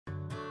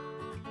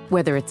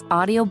Whether it's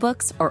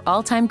audiobooks or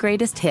all-time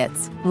greatest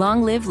hits,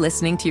 long live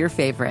listening to your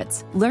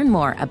favorites. Learn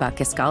more about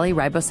Kisqali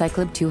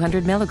Ribociclib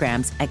 200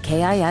 milligrams at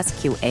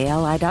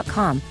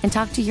KISQALI.com and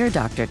talk to your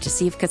doctor to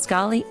see if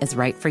Kisqali is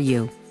right for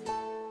you.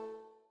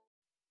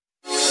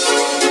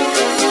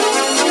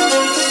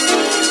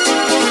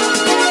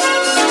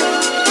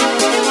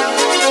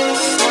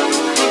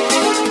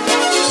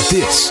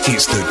 This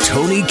is the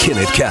Tony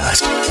Kinnett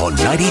Cast on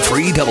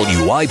 93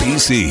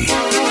 WIBC.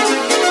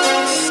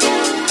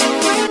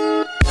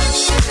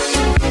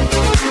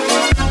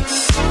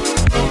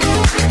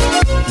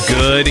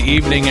 Good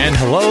evening and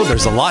hello.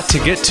 There's a lot to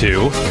get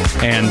to,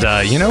 and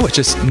it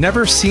just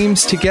never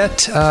seems to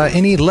get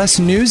any less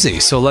newsy.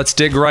 So let's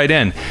dig right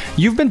in.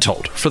 You've been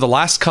told for the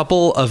last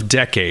couple of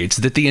decades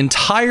that the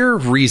entire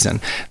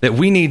reason that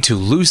we need to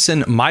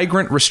loosen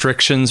migrant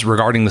restrictions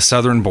regarding the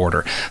southern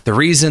border, the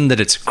reason that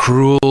it's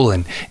cruel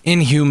and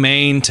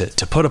inhumane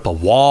to put up a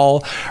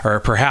wall, or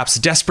perhaps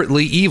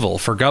desperately evil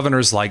for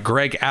governors like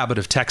Greg Abbott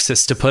of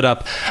Texas to put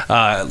up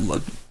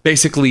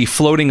basically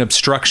floating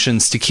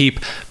obstructions to keep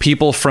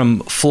people from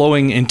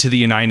flowing into the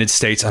United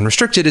States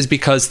unrestricted, is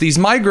because these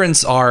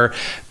migrants are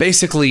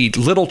basically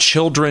little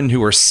children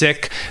who are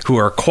sick, who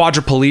are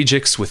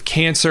quadriplegics with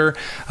cancer,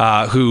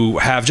 who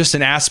have just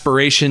an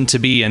aspiration to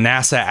be a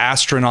NASA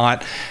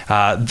astronaut,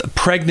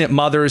 pregnant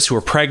mothers who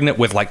are pregnant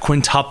with like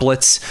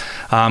quintuplets,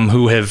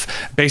 who have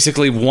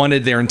basically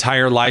wanted their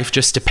entire life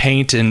just to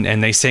paint,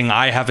 and they sing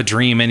 "I Have a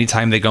Dream"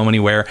 anytime they go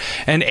anywhere,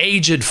 and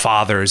aged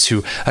fathers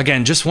who,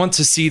 again, just want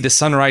to see the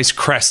sunrise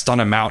crest on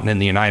a mountain in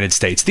the United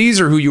States.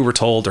 These are who you were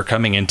told are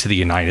coming into the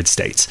United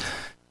States.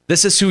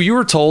 This is who you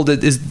were told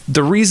is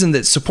the reason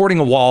that supporting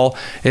a wall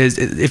is,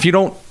 if you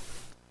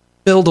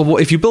build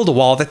a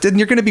wall, then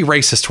you're going to be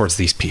racist towards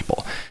these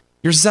people.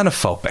 You're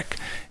xenophobic.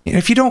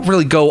 If you don't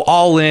really go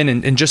all in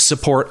and just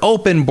support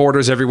open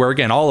borders everywhere,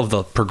 again, all of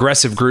the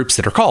progressive groups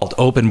that are called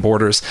open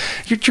borders,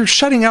 you're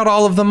shutting out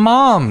all of the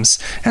moms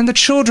and the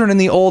children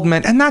and the old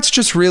men, and that's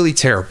just really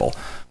terrible.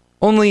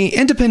 Only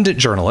independent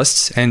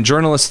journalists and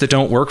journalists that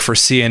don't work for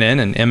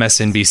CNN and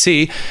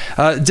MSNBC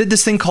did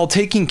this thing called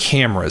taking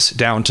cameras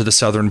down to the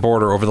southern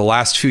border over the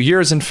last few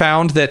years and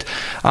found that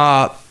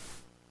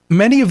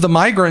many of the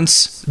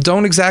migrants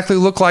don't exactly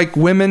look like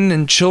women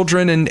and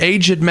children and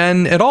aged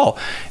men at all.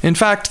 In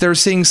fact, they're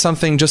seeing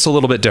something just a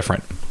little bit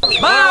different.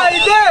 Biden!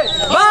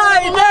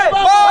 Biden!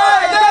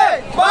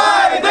 Biden!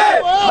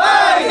 Biden!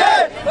 Biden!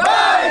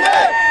 Biden!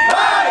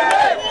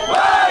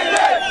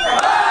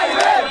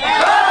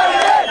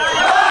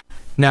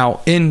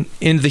 Now, in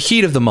the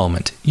heat of the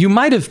moment, you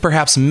might have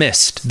perhaps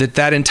missed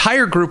that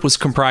entire group was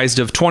comprised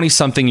of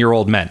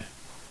 20-something-year-old men.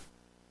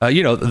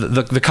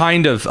 The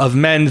kind of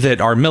men that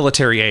are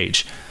military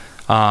age,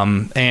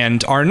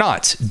 and are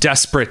not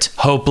desperate,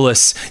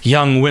 hopeless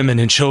young women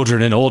and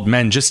children and old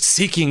men just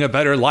seeking a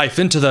better life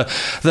into the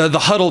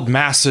huddled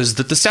masses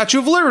that the Statue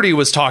of Liberty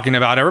was talking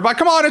about. Everybody,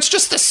 come on, it's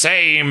just the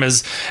same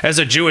as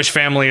a Jewish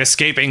family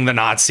escaping the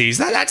Nazis.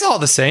 That's all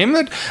the same.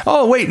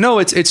 Oh, wait, no,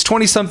 it's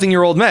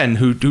 20-something-year-old men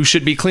who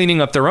should be cleaning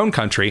up their own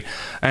country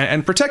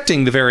and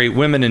protecting the very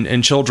women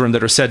and children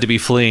that are said to be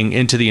fleeing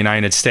into the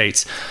United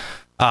States.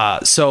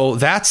 So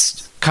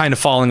that's kind of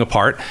falling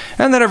apart.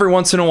 And then every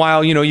once in a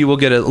while, you will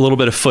get a little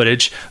bit of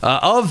footage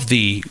of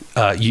the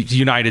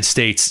United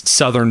States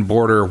southern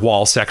border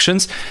wall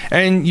sections,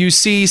 and you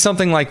see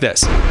something like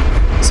this.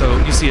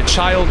 So you see a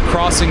child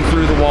crossing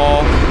through the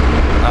wall,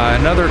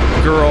 another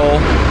girl,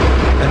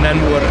 and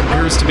then what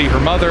appears to be her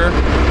mother,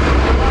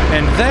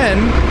 and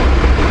then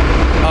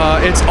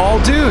it's all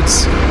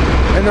dudes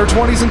in their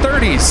 20s and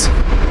 30s.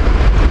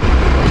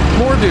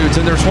 More dudes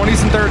in their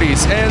 20s and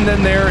 30s. And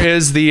then there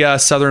is the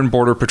Southern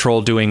Border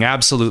Patrol doing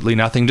absolutely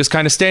nothing, just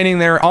kind of standing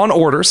there on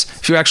orders.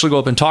 If you actually go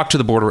up and talk to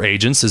the border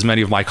agents, as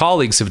many of my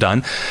colleagues have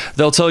done,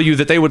 they'll tell you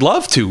that they would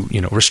love to,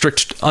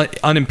 restrict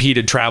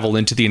unimpeded travel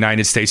into the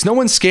United States. No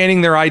one's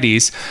scanning their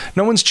IDs.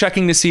 No one's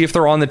checking to see if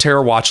they're on the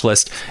terror watch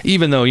list,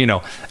 even though,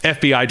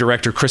 FBI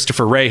Director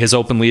Christopher Wray has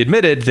openly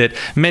admitted that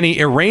many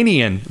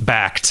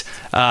Iranian-backed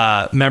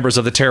members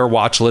of the terror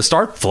watch list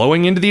are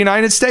flowing into the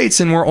United States,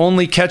 and we're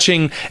only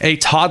catching a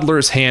toddler's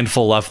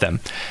handful of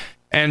them.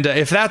 And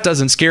if that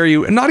doesn't scare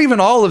you, not even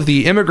all of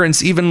the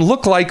immigrants even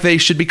look like they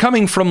should be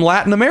coming from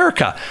Latin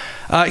America.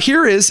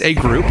 Here is a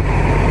group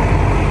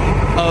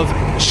of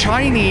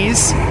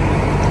Chinese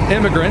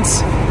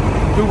immigrants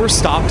who were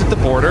stopped at the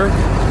border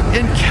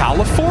in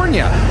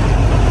California.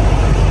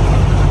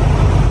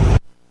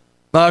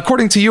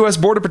 According to U.S.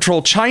 Border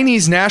Patrol,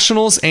 Chinese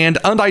nationals and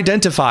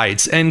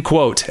unidentifieds, end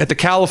quote, at the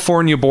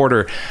California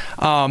border.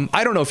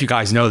 I don't know if you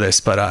guys know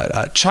this,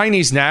 but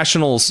Chinese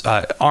nationals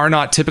are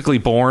not typically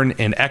born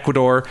in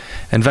Ecuador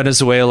and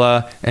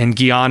Venezuela and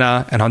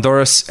Guyana and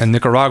Honduras and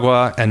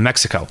Nicaragua and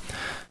Mexico.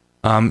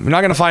 You're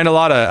not going to find a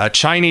lot of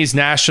Chinese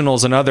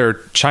nationals and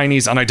other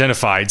Chinese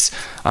unidentifieds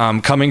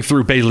coming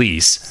through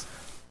Belize.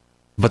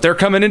 But they're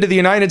coming into the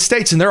United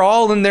States, and they're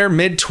all in their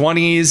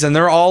mid-20s, and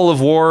they're all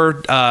of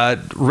war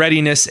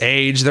readiness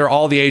age. They're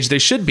all the age they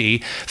should be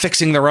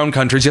fixing their own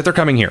countries, yet they're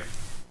coming here.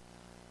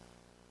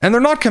 And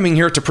they're not coming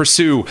here to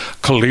pursue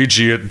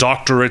collegiate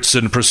doctorates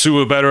and pursue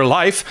a better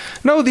life.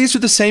 No, these are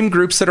the same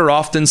groups that are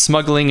often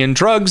smuggling in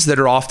drugs, that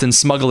are often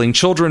smuggling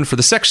children for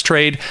the sex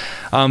trade,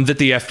 that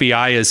the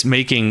FBI is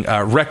making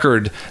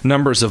record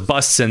numbers of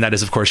busts in. That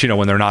is, of course,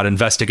 when they're not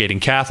investigating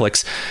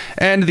Catholics.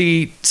 And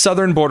the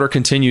southern border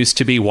continues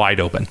to be wide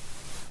open.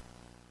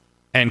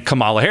 And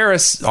Kamala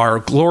Harris, our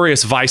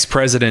glorious vice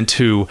president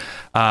who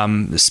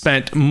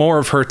spent more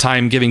of her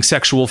time giving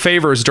sexual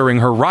favors during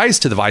her rise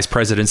to the vice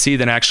presidency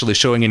than actually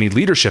showing any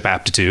leadership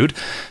aptitude,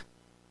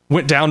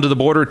 went down to the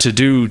border to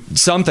do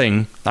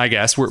something, I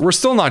guess. We're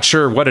still not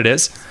sure what it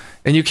is.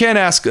 And you can't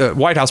ask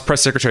White House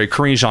Press Secretary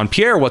Karine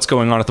Jean-Pierre what's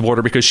going on at the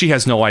border because she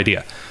has no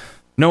idea.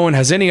 No one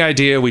has any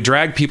idea. We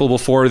drag people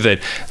before the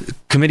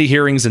committee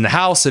hearings in the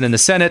House and in the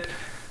Senate.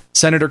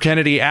 Senator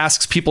Kennedy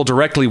asks people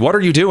directly, what are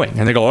you doing?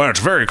 And they go,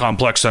 it's very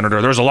complex,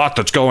 Senator. There's a lot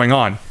that's going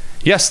on.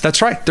 Yes,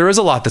 that's right. There is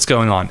a lot that's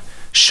going on.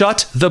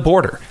 Shut the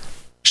border.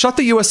 Shut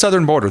the U.S.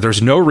 southern border. There's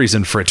no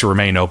reason for it to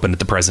remain open at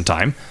the present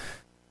time.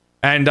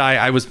 And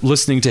I was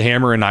listening to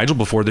Hammer and Nigel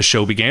before the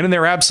show began, and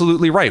they're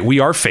absolutely right. We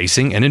are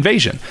facing an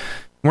invasion.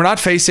 We're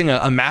not facing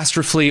a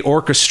masterfully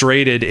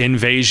orchestrated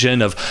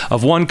invasion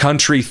of one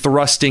country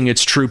thrusting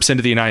its troops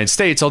into the United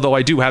States, although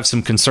I do have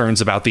some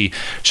concerns about the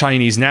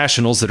Chinese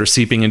nationals that are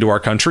seeping into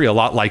our country, a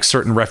lot like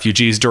certain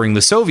refugees during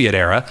the Soviet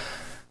era.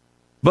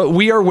 But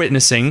we are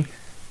witnessing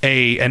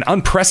an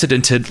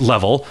unprecedented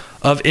level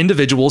of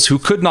individuals who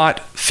could not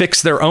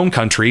fix their own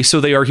country,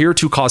 so they are here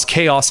to cause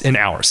chaos in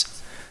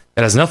ours.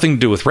 It has nothing to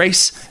do with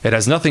race. It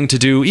has nothing to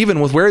do even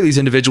with where these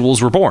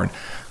individuals were born.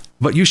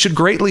 But you should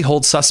greatly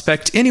hold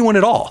suspect anyone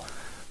at all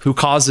who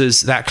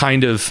causes that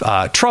kind of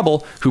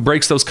trouble, who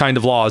breaks those kind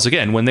of laws,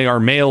 again, when they are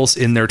males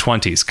in their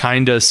 20s.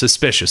 Kind of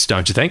suspicious,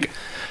 don't you think?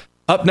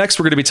 Up next,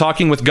 we're going to be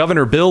talking with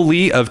Governor Bill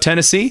Lee of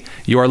Tennessee.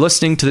 You are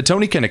listening to the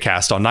Tony Kinnett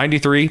Cast on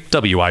 93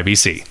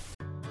 WIBC.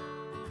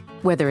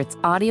 Whether it's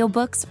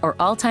audiobooks or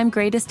all-time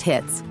greatest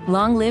hits,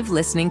 long live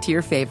listening to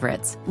your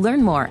favorites.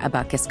 Learn more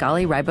about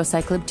Kisqali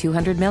Ribociclib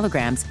 200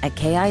 milligrams at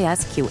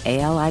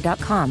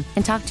KISQALI.com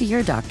and talk to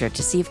your doctor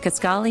to see if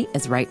Kisqali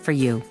is right for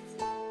you.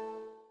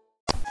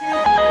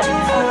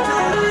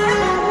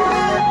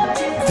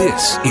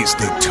 This is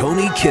the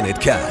Tony Kinnett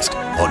Cast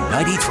on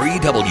 93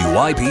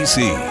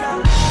 WIBC.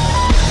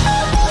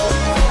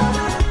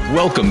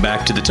 Welcome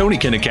back to the Tony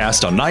Kinnett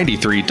Cast on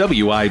 93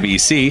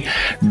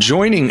 WIBC.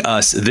 Joining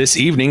us this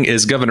evening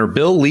is Governor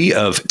Bill Lee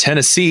of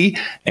Tennessee,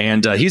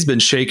 and he's been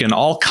shaking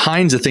all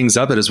kinds of things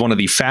up. It is one of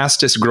the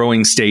fastest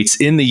growing states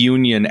in the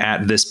union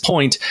at this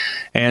point.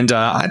 And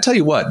I tell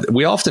you what,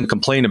 we often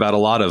complain about a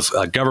lot of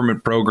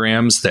government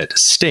programs that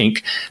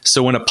stink.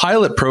 So when a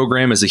pilot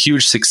program is a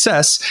huge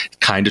success, it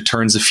kind of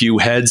turns a few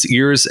heads,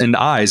 ears, and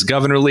eyes.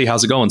 Governor Lee,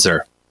 how's it going,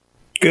 sir?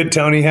 Good,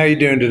 Tony. How you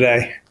doing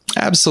today?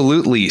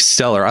 Absolutely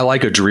stellar. I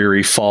like a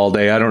dreary fall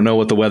day. I don't know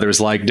what the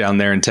weather's like down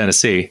there in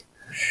Tennessee.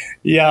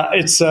 Yeah,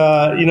 it's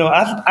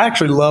I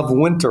actually love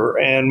winter,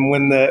 and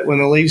when the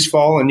leaves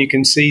fall and you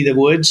can see the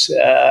woods,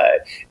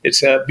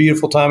 it's a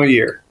beautiful time of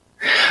year.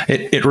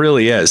 It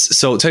really is.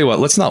 So tell you what,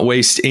 let's not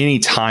waste any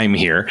time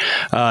here.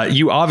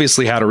 You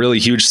obviously had a really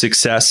huge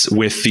success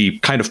with the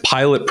kind of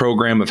pilot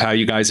program of how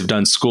you guys have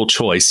done school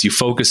choice. You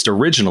focused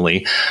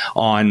originally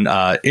on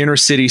inner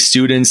city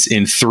students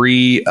in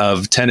 3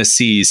 of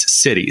Tennessee's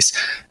cities.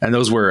 And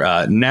those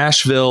were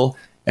Nashville,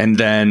 and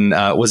then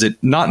was it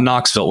not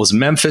Knoxville? It was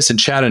Memphis and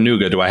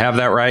Chattanooga. Do I have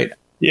that right?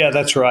 Yeah,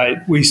 that's right.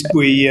 We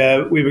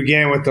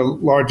began with the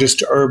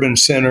largest urban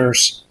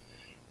centers.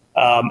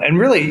 And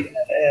really,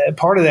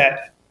 part of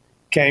that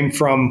came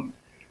from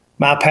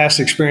my past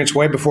experience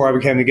way before I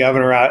became the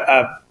governor.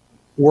 I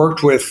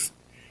worked with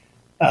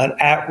an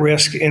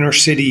at-risk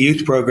inner-city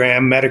youth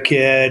program,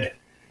 Medikid.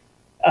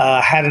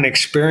 Had an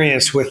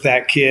experience with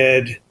that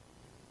kid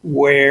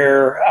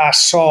where I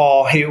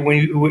saw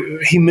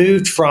he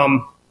moved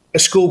from a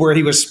school where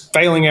he was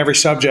failing every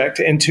subject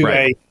into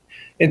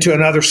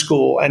another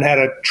school and had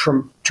a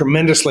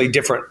tremendously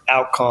different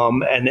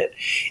outcome. And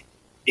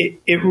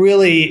it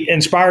really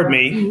inspired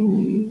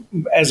me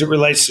as it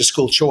relates to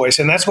school choice.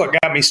 And that's what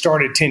got me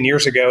started 10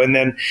 years ago. And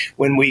then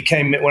when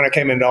I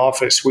came into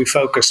office, we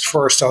focused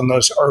first on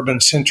those urban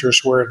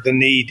centers where the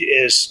need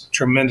is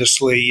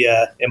tremendously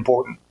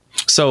important.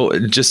 So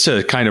just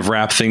to kind of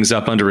wrap things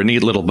up under a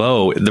neat little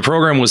bow, the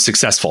program was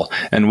successful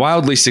and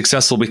wildly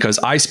successful because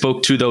I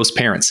spoke to those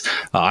parents.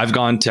 I've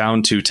gone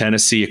down to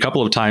Tennessee a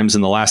couple of times in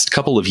the last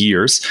couple of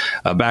years.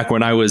 Back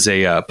when I was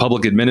a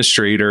public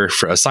administrator,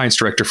 a science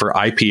director for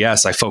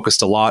IPS, I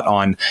focused a lot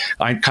on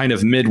kind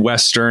of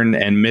Midwestern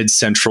and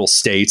mid-central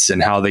states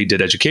and how they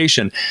did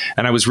education.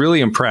 And I was really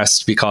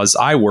impressed because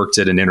I worked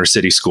at an inner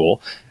city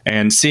school.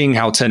 And seeing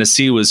how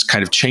Tennessee was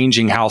kind of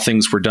changing how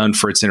things were done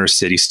for its inner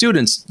city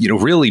students,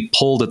 really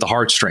pulled at the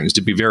heartstrings,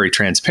 to be very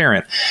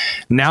transparent.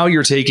 Now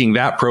you're taking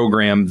that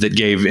program that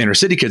gave inner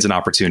city kids an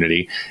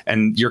opportunity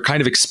and you're kind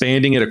of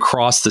expanding it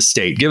across the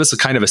state. Give us a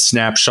kind of a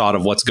snapshot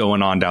of what's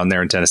going on down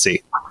there in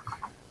Tennessee.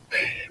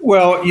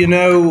 Well,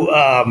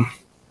 one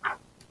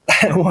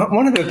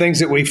of the things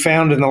that we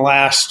found in the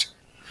last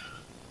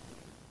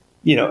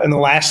in the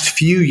last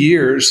few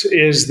years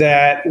is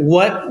that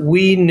what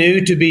we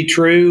knew to be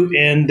true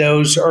in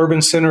those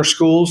urban center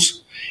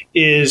schools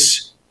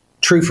is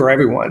true for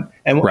everyone.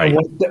 And right.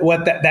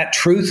 what that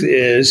truth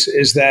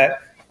is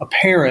that a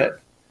parent,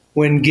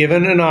 when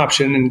given an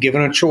option and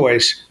given a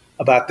choice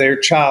about their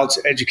child's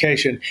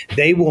education,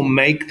 they will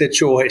make the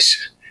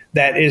choice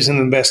that is in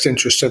the best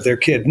interest of their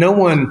kid. No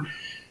one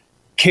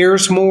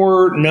cares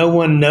more, no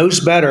one knows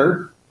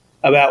better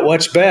about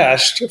what's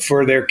best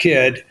for their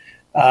kid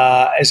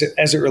as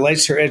it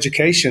relates to their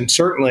education,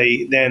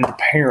 certainly, than the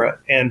parent.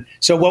 And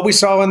so what we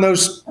saw in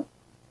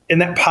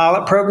that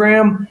pilot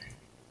program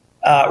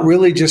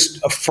really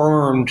just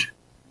affirmed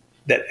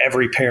that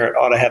every parent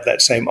ought to have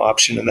that same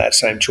option and that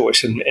same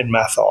choice in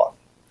my thought.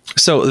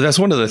 So that's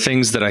one of the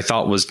things that I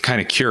thought was kind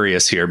of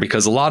curious here,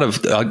 because a lot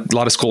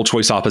of school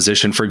choice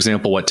opposition, for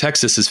example, what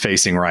Texas is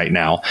facing right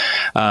now,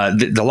 a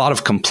lot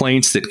of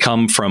complaints that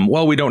come from,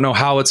 well, we don't know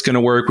how it's going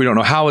to work. We don't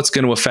know how it's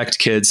going to affect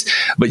kids.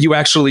 But you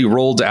actually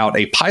rolled out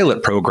a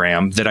pilot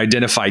program that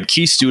identified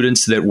key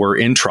students that were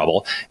in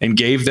trouble and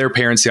gave their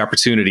parents the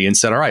opportunity and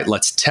said, all right,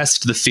 let's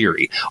test the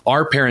theory.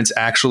 Are parents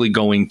actually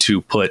going to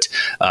put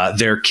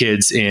their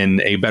kids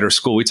in a better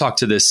school? We talked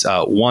to this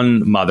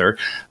one mother.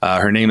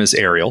 Her name is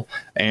Ariel.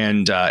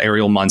 And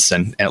Ariel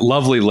Munson, a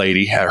lovely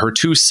lady. Her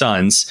two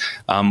sons,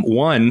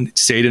 one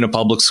stayed in a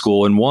public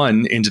school and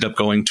one ended up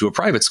going to a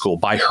private school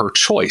by her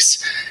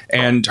choice.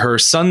 And her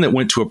son that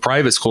went to a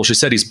private school, she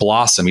said he's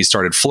blossomed. He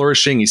started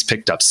flourishing. He's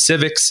picked up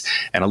civics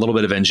and a little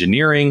bit of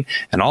engineering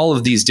and all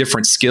of these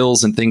different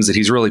skills and things that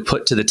he's really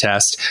put to the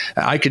test.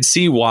 I could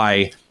see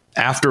why,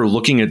 after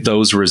looking at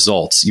those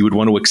results, you would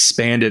want to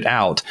expand it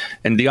out.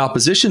 And the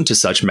opposition to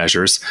such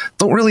measures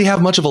don't really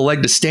have much of a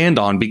leg to stand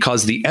on,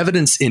 because the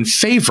evidence in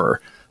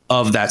favor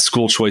of that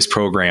school choice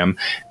program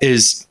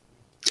is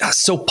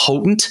so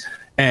potent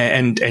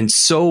and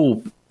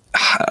so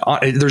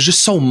there's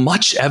just so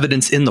much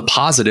evidence in the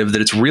positive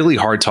that it's really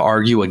hard to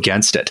argue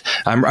against it.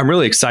 I'm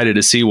really excited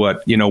to see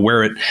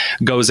where it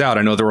goes out.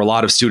 I know there were a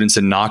lot of students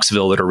in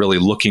Knoxville that are really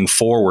looking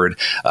forward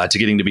to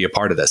getting to be a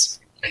part of this.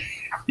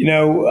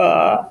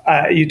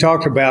 You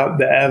talked about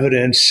the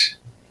evidence.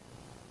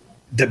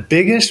 The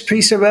biggest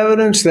piece of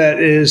evidence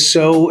that is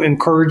so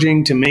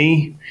encouraging to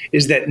me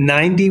is that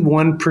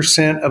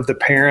 91% of the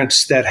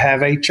parents that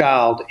have a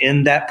child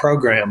in that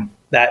program,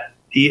 that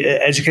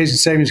Education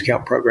Savings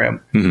Account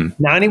program,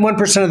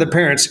 91% of the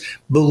parents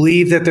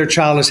believe that their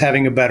child is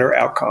having a better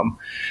outcome.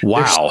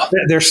 Wow.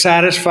 They're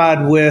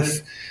satisfied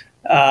with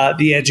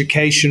the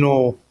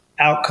educational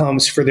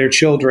outcomes for their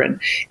children.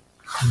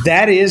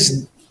 That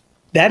is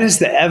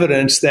the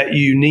evidence that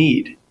you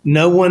need.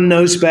 No one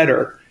knows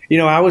better.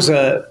 I was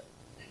a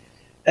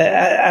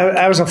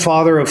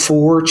father of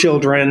 4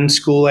 children,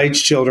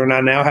 school-age children.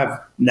 I now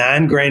have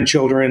 9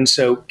 grandchildren.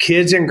 So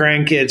kids and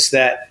grandkids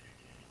that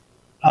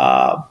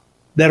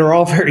are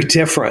all very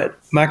different.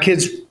 My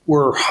kids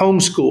were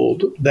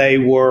homeschooled. They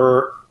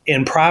were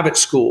in private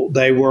school.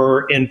 They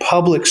were in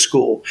public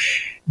school.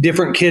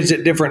 Different kids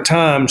at different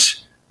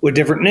times with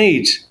different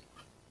needs.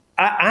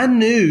 I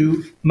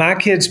knew my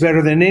kids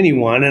better than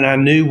anyone, and I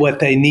knew what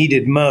they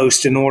needed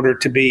most in order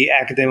to be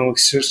academically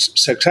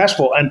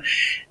successful.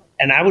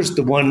 And I was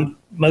the one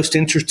most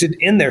interested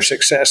in their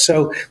success.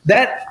 So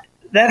that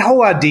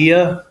whole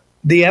idea,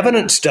 the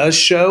evidence does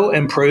show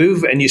and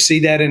prove, and you see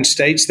that in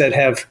states that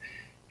have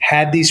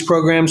had these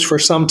programs for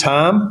some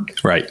time.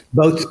 Right.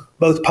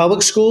 Both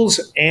public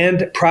schools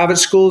and private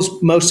schools.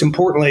 Most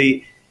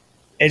importantly,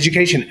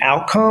 education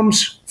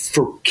outcomes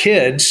for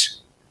kids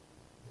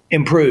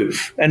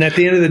improve. And at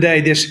the end of the day,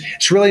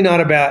 it's really not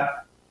about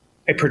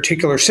a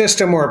particular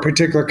system or a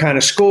particular kind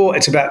of school.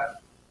 It's about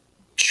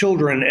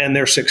children and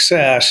their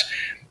success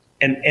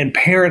and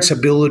parents'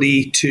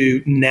 ability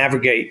to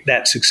navigate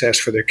that success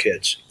for their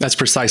kids. That's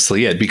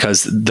precisely it,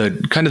 because the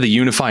kind of the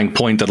unifying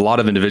point that a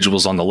lot of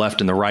individuals on the left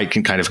and the right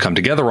can kind of come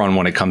together on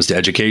when it comes to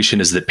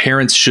education is that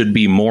parents should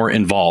be more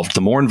involved.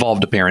 The more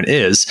involved a parent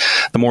is,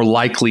 the more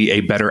likely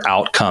a better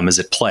outcome is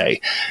at play.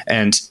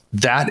 And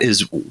that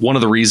is one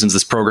of the reasons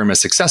this program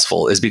is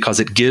successful, is because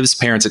it gives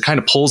parents, it kind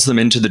of pulls them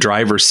into the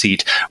driver's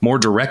seat more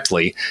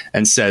directly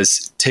and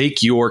says,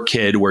 take your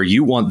kid where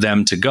you want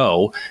them to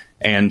go.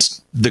 And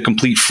the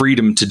complete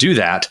freedom to do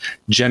that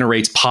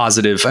generates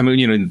positive,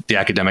 in the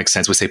academic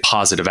sense, we say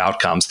positive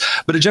outcomes,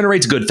 but it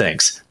generates good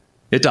things.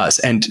 It does.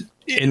 And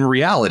in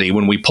reality,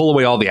 when we pull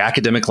away all the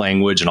academic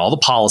language and all the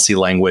policy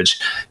language,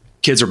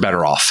 kids are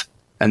better off.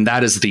 And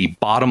that is the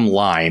bottom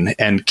line.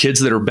 And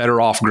kids that are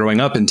better off growing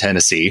up in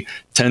Tennessee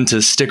tend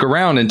to stick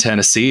around in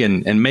Tennessee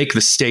and make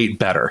the state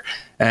better.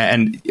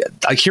 And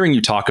hearing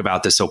you talk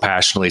about this so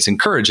passionately, it's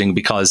encouraging,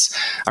 because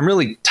I'm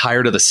really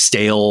tired of the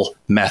stale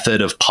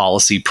method of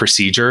policy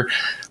procedure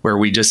where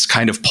we just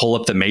kind of pull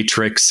up the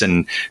matrix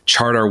and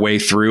chart our way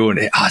through. And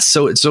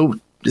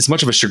it's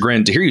much of a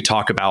chagrin to hear you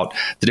talk about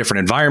the different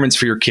environments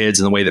for your kids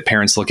and the way that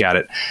parents look at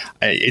it.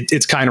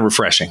 It's kind of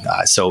refreshing.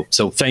 So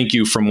thank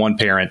you from one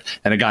parent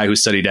and a guy who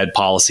studied ed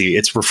policy.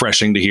 It's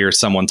refreshing to hear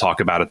someone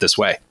talk about it this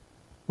way.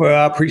 Well,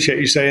 I appreciate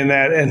you saying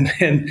that.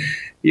 And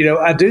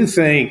I do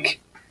think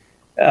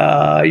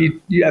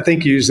I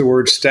think you used the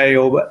word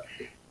stale, but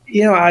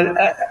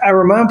I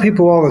remind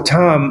people all the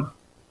time,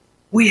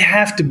 we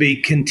have to be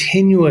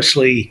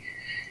continuously,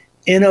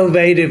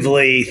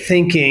 innovatively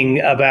thinking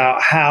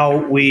about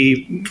how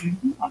we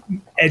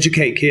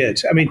educate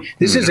kids. I mean,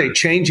 this is a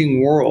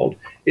changing world.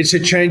 It's a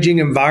changing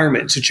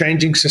environment. It's a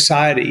changing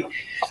society.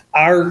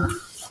 Our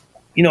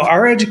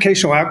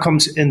educational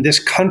outcomes in this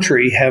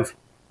country have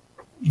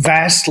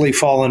vastly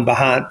fallen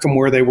behind from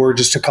where they were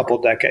just a couple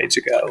of decades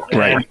ago.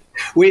 Right.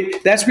 And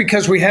that's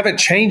because we haven't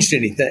changed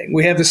anything.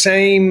 We have the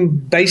same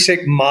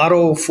basic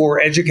model for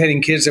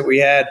educating kids that we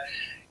had,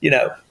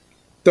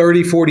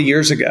 30, 40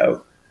 years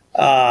ago.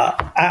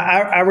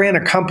 I ran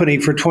a company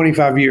for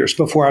 25 years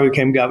before I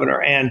became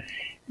governor. And,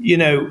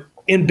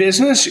 in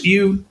business,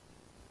 you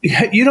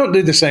don't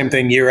do the same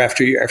thing year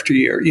after year after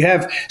year. You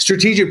have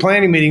strategic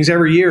planning meetings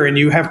every year, and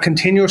you have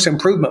continuous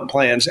improvement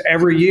plans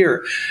every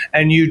year.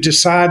 And you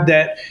decide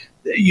that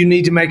you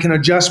need to make an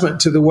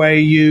adjustment to the way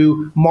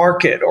you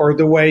market or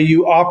the way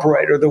you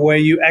operate or the way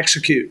you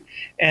execute.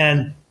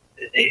 And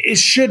it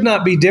should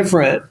not be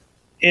different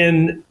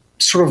in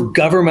sort of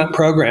government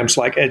programs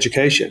like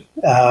education.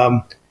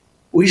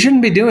 We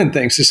shouldn't be doing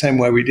things the same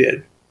way we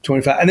did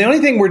 25. And the only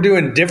thing we're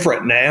doing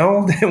different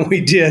now than we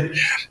did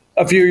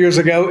a few years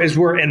ago is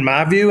we're, in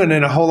my view, and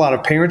in a whole lot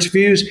of parents'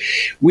 views,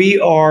 we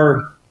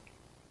are,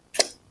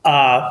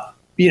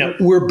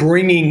 we're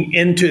bringing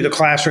into the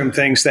classroom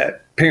things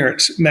that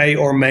parents may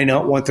or may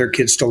not want their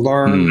kids to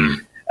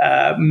learn,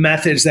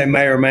 methods they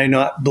may or may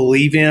not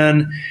believe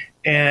in.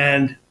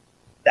 And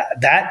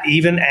that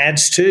even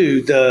adds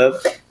to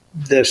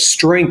the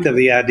strength of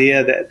the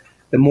idea that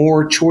the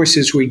more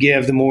choices we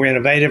give, the more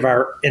innovative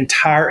our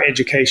entire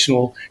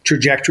educational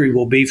trajectory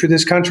will be for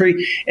this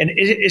country. And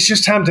it's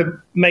just time to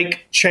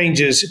make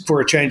changes for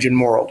a changing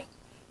world.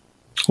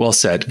 Well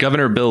said.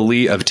 Governor Bill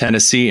Lee of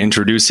Tennessee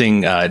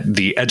introducing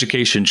the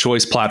education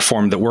choice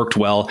platform that worked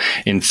well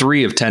in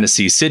 3 of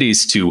Tennessee's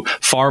cities to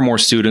far more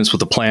students,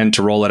 with a plan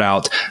to roll it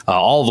out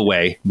all the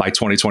way by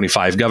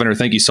 2025. Governor,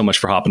 thank you so much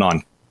for hopping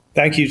on.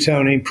 Thank you,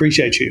 Tony.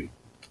 Appreciate you.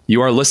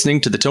 You are listening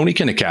to the Tony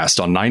Kinnett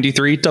Cast on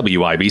 93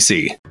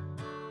 WIBC.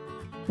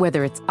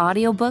 Whether it's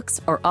audiobooks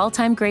or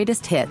all-time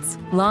greatest hits,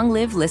 long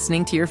live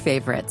listening to your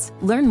favorites.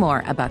 Learn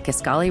more about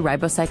Kisqali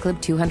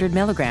Ribociclib 200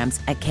 milligrams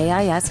at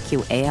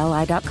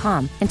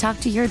KISQALI.com and talk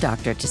to your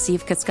doctor to see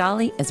if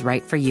Kisqali is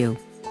right for you.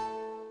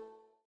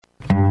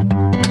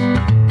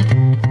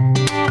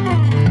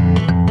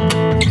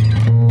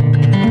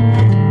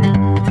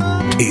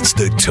 It's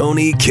the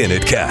Tony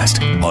Kinnett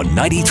Cast on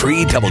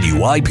 93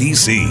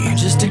 WIBC.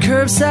 Just a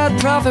curbside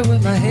prophet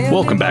with my hand.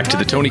 Welcome back to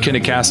the Tony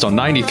Kinnett Cast on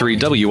 93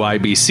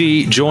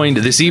 WIBC, joined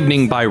this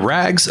evening by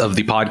Rags of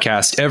the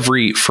podcast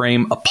Every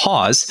Frame a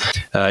Pause.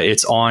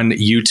 It's on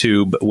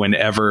YouTube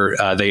whenever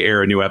they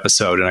air a new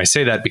episode. And I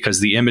say that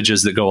because the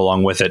images that go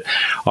along with it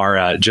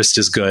are just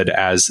as good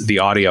as the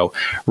audio.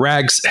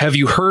 Rags, have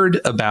you heard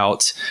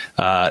about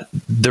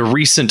the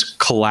recent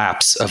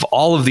collapse of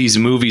all of these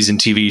movies and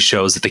TV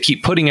shows that they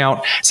keep putting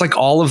out? It's like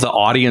all of the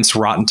audience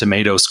Rotten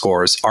Tomato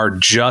scores are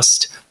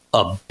just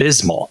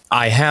abysmal.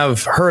 I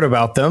have heard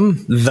about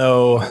them,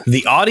 though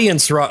the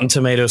audience Rotten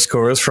Tomato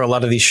scores for a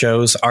lot of these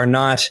shows are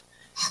not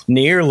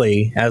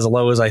nearly as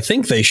low as I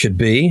think they should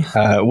be.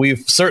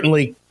 We've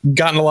certainly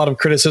gotten a lot of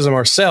criticism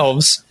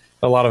ourselves,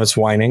 a lot of it's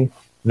whining,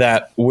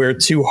 that we're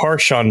too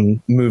harsh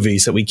on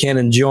movies, that we can't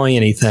enjoy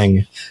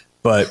anything.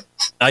 But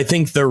I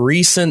think the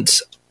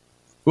recent...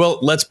 Well,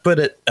 let's put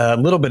it a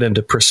little bit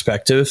into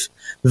perspective.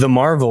 The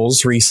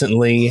Marvels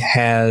recently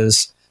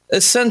has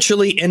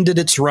essentially ended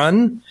its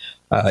run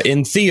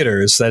in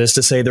theaters. That is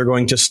to say, they're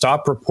going to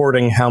stop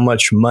reporting how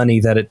much money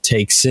that it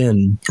takes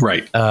in.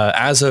 Right.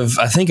 As of,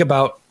 I think,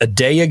 about a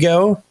day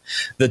ago,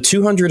 the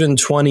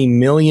 $220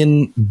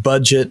 million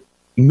budget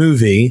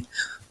movie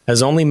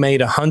has only made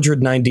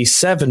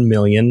 $197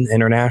 million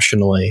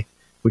internationally,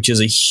 which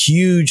is a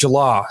huge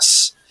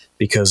loss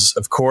because,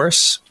 of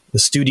course, the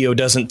studio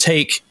doesn't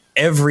take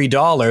every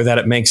dollar that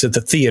it makes at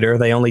the theater.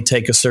 They only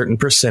take a certain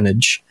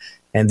percentage.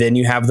 And then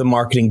you have the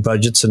marketing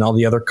budgets and all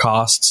the other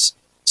costs.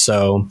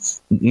 So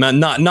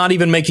not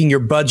even making your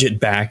budget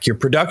back, your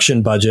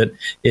production budget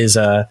is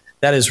that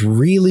is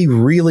really,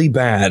 really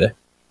bad.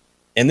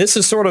 And this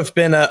has sort of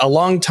been a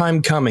long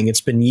time coming.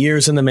 It's been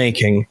years in the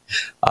making.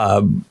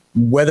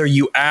 Whether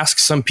you ask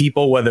some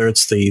people, whether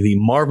it's the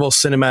Marvel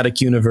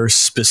Cinematic Universe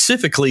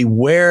specifically,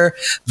 where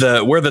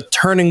the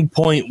turning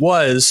point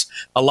was,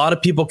 a lot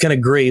of people can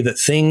agree that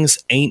things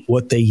ain't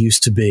what they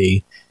used to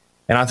be.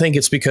 And I think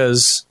it's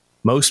because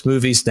most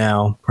movies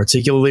now,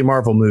 particularly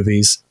Marvel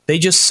movies, they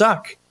just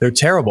suck. They're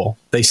terrible.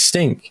 They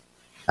stink.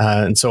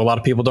 And so a lot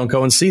of people don't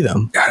go and see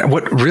them.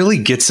 What really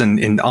gets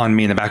on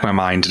me in the back of my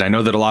mind, and I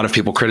know that a lot of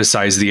people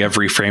criticize the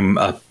Every Frame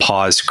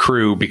Pause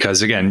crew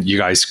because, again, you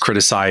guys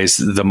criticize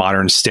the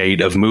modern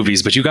state of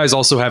movies, but you guys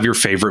also have your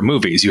favorite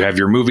movies. You have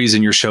your movies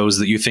and your shows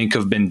that you think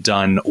have been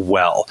done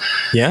well.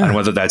 Yeah. And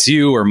whether that's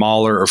you or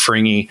Mahler or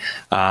Fringy,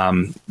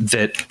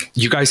 that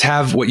you guys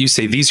have what you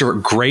say, these are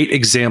great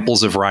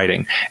examples of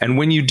writing. And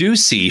when you do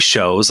see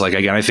shows, like,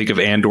 again, I think of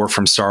Andor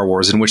from Star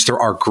Wars, in which there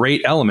are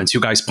great elements, you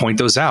guys point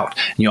those out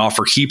and you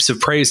offer heaps of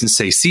praise and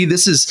say, see,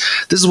 this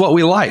is what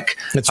we like.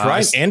 That's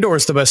right. Andor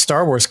is the best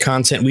Star Wars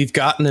content we've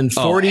gotten in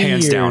 40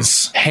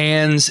 years.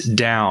 Hands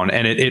down.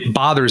 And it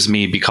bothers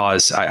me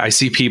because I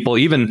see people,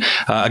 even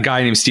a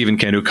guy named Stephen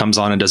Ken, who comes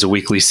on and does a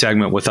weekly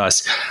segment with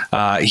us.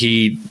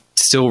 He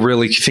still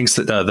really thinks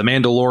that The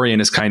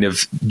Mandalorian is kind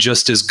of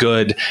just as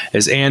good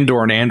as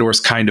Andor, and Andor's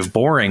kind of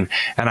boring.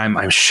 And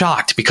I'm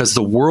shocked because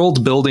the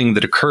world building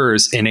that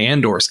occurs in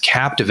Andor is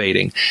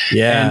captivating.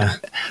 Yeah.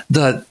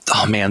 And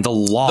the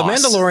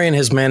loss. The Mandalorian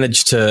has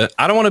managed to,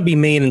 I don't want to be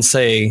mean and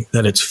say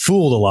that it's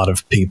fooled a lot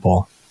of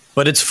people,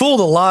 but it's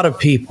fooled a lot of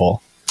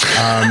people.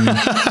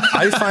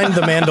 I find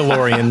The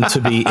Mandalorian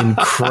to be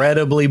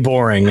incredibly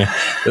boring.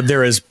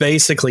 There is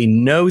basically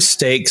no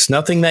stakes.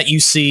 Nothing that you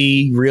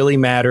see really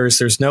matters.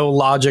 There's no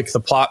logic. The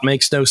plot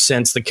makes no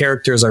sense. The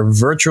characters are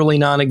virtually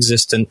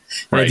non-existent.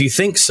 And Right. if you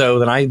think so,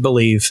 then I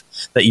believe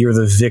that you're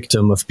the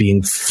victim of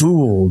being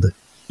fooled.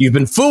 You've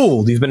been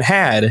fooled. You've been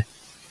had.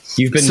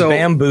 You've been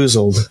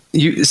bamboozled.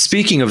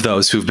 Speaking of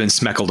those who've been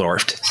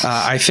Smeckledorfed,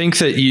 I think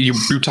that you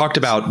talked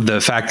about the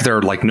fact that there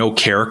are like no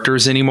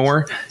characters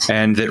anymore,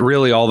 and that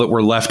really all that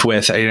we're left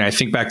with, and I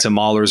think back to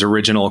Mahler's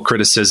original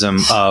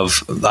criticism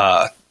of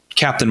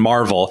Captain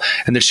Marvel,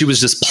 and that she was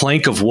just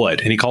plank of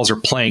wood, and he calls her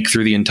plank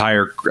through the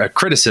entire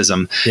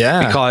criticism,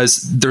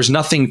 because there's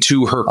nothing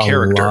to her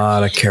character. A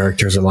lot of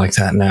characters are like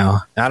that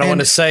now. I don't want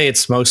to say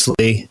it's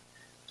mostly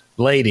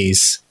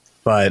ladies,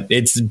 but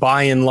it's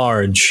by and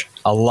large.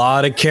 A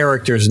lot of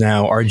characters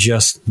now are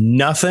just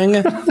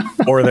nothing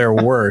or they're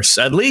worse.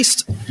 At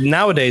least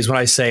nowadays, when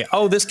I say,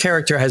 oh, this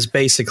character has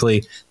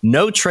basically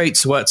no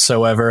traits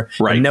whatsoever,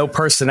 and no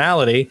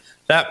personality,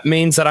 that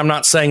means that I'm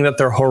not saying that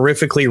they're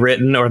horrifically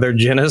written or they're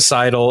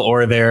genocidal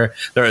or they're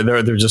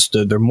just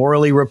they're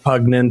morally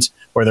repugnant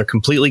or they're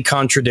completely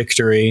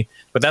contradictory.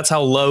 But that's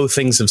how low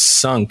things have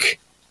sunk.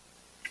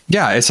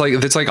 Yeah, it's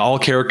like all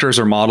characters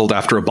are modeled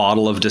after a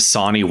bottle of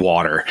Dasani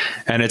water,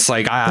 and it's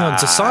like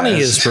Dasani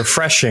is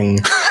refreshing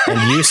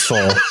and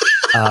useful,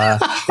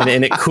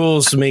 and it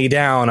cools me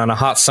down on a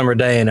hot summer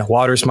day, and it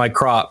waters my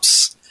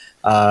crops.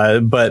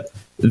 But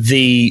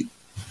it's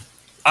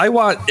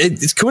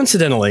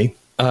coincidentally.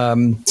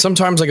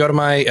 Sometimes I go to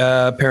my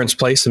parents'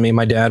 place, and me and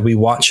my dad, we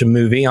watch a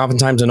movie,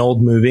 oftentimes an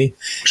old movie.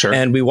 Sure.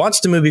 And we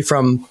watched a movie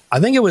from,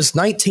 I think it was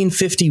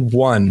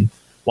 1951,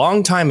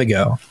 long time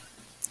ago,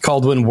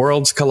 called When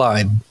Worlds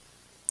Collide.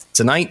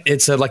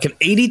 It's like an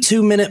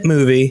 82-minute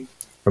movie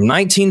from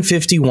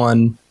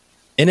 1951,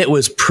 and it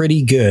was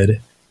pretty good.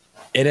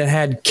 And it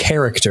had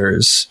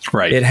characters.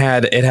 Right. It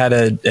had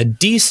a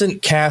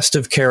decent cast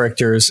of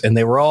characters, and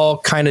they were all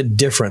kind of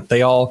different.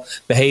 They all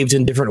behaved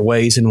in different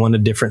ways and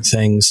wanted different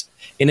things.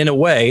 And in a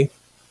way,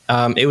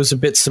 it was a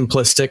bit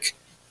simplistic.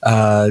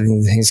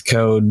 His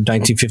Code,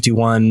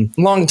 1951,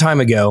 long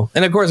time ago.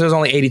 And of course, it was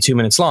only 82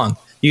 minutes long.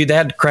 They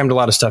had crammed a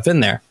lot of stuff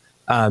in there.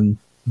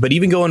 But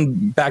even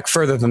going back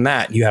further than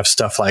that, you have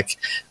stuff like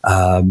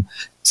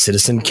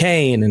Citizen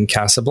Kane and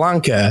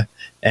Casablanca.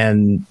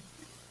 And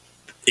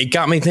it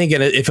got me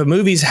thinking, if a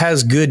movie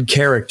has good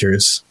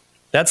characters,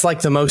 that's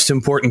like the most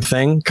important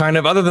thing, kind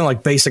of, other than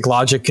like basic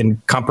logic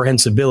and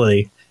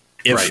comprehensibility.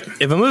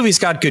 If a movie's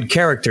got good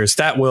characters,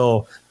 that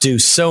will do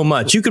so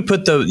much. You could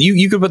put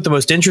you could put the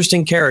most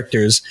interesting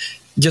characters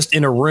just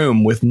in a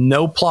room with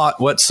no plot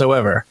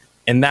whatsoever,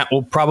 and that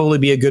will probably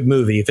be a good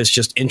movie if it's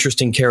just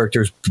interesting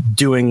characters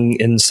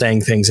doing and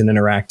saying things and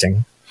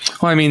interacting.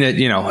 Well, I mean,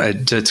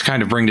 to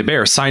kind of bring to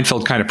bear,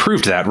 Seinfeld kind of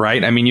proved that,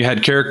 right? I mean, you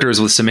had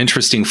characters with some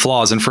interesting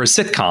flaws, and for a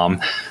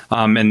sitcom,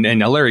 and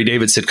a Larry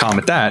David sitcom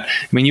at that,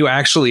 I mean, you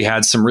actually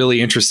had some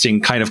really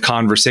interesting kind of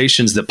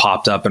conversations that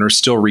popped up and are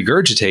still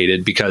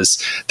regurgitated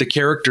because the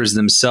characters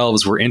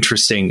themselves were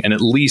interesting, and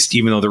at least,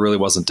 even though there really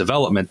wasn't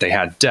development, they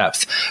had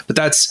depth. But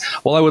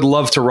I would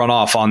love to run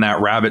off on that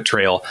rabbit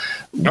trail.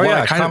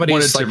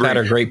 Comedies like that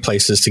are great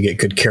places to get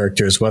good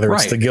characters, whether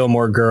it's the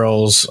Gilmore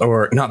Girls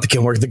or not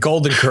the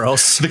Golden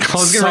Girls.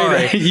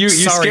 You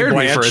scared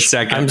me for a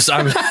second.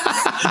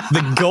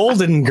 The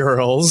Golden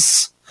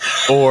Girls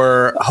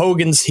or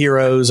Hogan's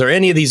Heroes or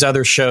any of these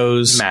other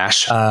shows.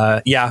 MASH.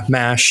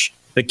 MASH.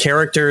 The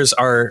characters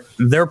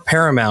they're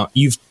paramount.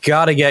 You've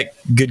got to get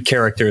good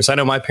characters. I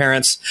know my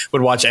parents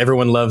would watch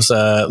Everyone Loves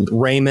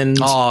Raymond.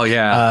 Oh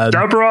yeah.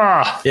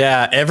 Deborah.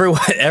 Yeah.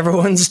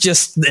 Everyone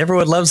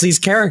loves these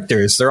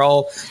characters. They're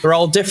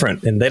all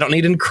different and they don't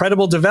need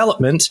incredible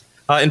development.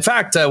 In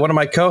fact, one of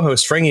my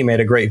co-hosts, Fringy,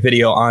 made a great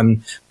video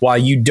on why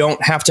you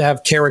don't have to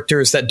have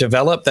characters that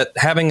develop, that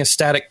having a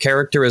static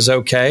character is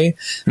okay.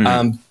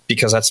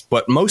 because that's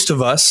what most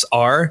of us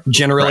are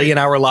generally in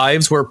our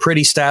lives. We're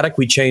pretty static.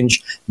 We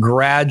change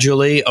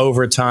gradually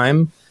over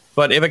time.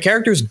 But if a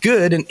character's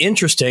good and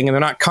interesting and they're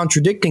not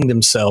contradicting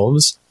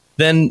themselves,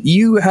 then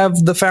you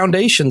have the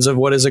foundations of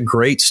what is a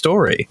great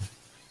story.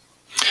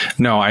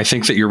 No, I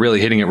think that you're really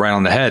hitting it right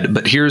on the head.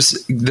 But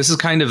this is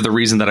kind of the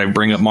reason that I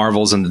bring up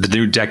Marvels and the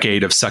new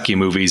decade of sucky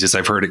movies, as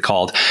I've heard it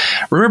called.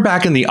 Remember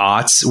back in the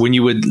aughts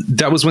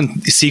that was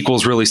when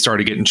sequels really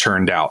started getting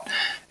churned out.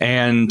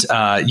 And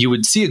you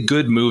would see a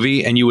good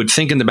movie and you would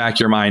think in the back of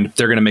your mind,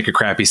 they're going to make a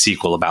crappy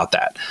sequel about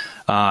that.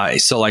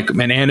 So like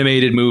an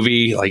animated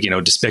movie, like,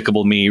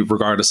 Despicable Me,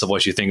 regardless of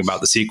what you think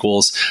about the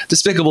sequels,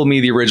 Despicable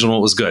Me, the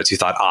original was good. So you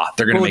thought,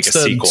 they're going to make a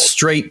sequel.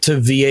 Straight to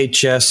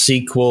VHS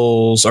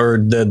sequels or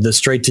the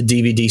straight to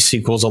DVD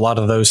sequels. A lot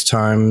of those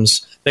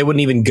times they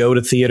wouldn't even go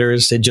to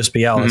theaters. They'd just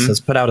be, let's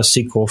put out a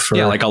sequel for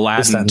like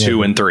Aladdin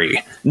 2 and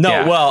 3. No,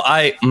 yeah. Well,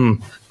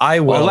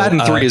 Aladdin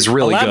 3 is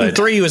really good. Aladdin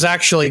 3 was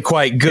actually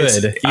quite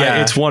good.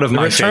 It's one of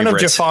my favorites. Return of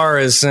Jafar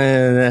is,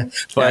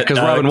 but because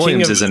Robin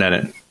Williams isn't in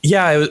it.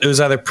 Yeah, it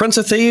was either Prince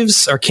of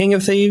Thieves or King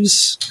of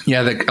Thieves.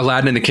 Yeah,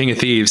 Aladdin and the King of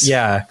Thieves.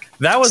 Yeah,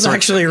 that was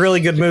actually a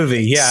really good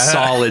movie. Yeah,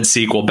 solid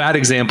sequel. Bad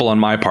example on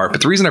my part,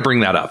 but the reason I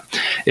bring that up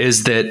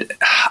is that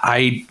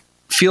I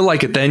feel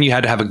like then you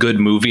had to have a good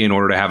movie in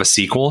order to have a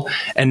sequel.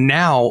 And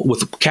now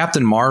with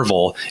Captain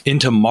Marvel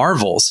into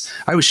Marvels,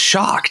 I was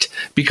shocked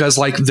because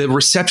like the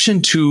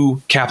reception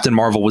to Captain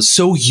Marvel was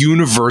so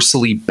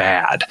universally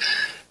bad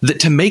that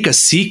to make a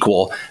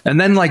sequel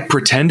and then like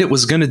pretend it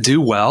was going to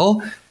do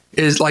well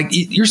is like,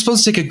 you're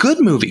supposed to take a good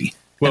movie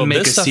and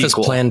make a sequel. This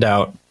stuff is planned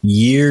out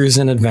years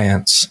in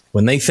advance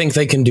when they think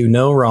they can do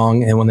no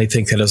wrong. And when they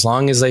think that as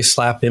long as they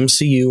slap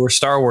MCU or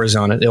Star Wars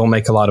on it, it will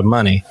make a lot of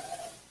money.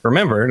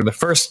 Remember, the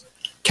first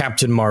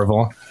Captain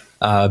Marvel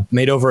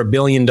made over $1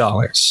 billion.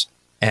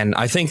 And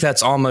I think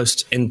that's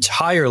almost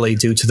entirely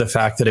due to the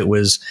fact that it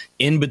was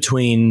in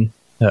between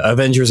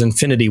Avengers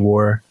Infinity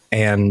War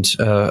and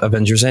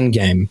Avengers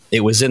Endgame.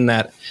 It was in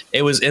that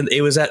it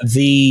was at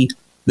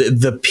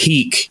the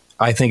peak,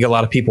 I think a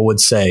lot of people would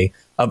say,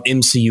 of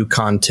MCU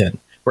content,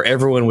 where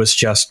everyone was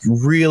just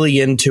really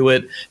into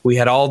it. We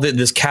had all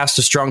this cast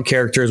of strong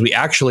characters. We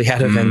actually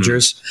had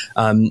Avengers.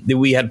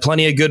 We had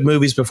plenty of good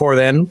movies before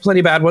then, plenty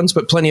of bad ones,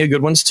 but plenty of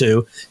good ones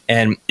too.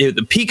 And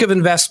the peak of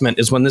investment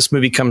is when this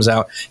movie comes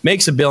out,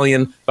 makes $1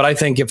 billion. But I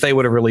think if they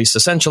would have released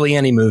essentially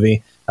any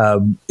movie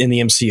in the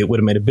MCU, it would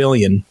have made $1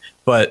 billion.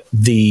 But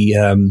the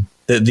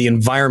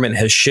environment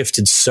has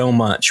shifted so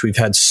much. We've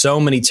had so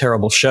many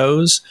terrible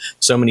shows,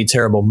 so many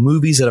terrible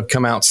movies that have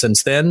come out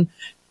since then.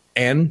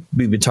 And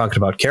we've been talking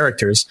about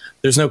characters.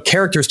 There's no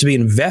characters to be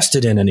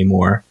invested in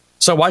anymore.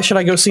 So why should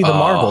I go see the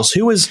Marvels?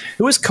 Who is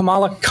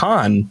Kamala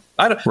Khan?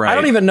 I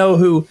don't even know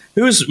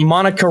who's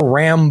Monica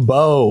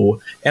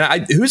Rambeau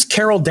and who's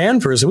Carol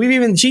Danvers.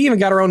 She even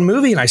got her own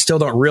movie, and I still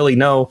don't really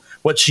know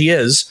what she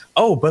is.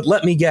 Oh, but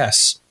let me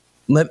guess.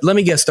 Let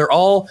me guess. They're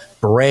all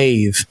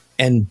brave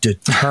and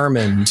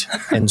determined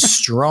and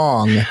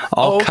strong.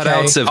 All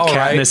cutouts of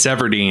Katniss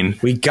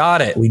Everdeen. We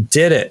got it. We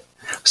did it.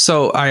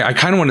 So I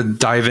kind of want to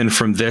dive in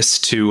from this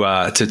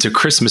to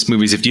Christmas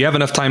movies. If you have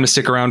enough time to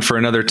stick around for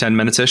another 10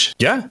 minutes ish.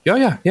 Yeah.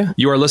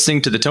 You are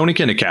listening to the Tony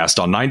Kinnett Cast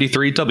on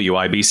 93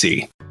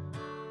 WIBC.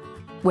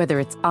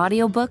 Whether it's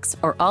audiobooks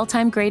or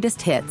all-time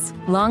greatest hits,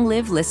 long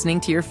live listening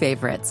to your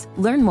favorites.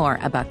 Learn more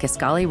about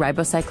Kisqali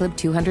Ribociclib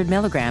 200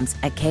 milligrams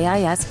at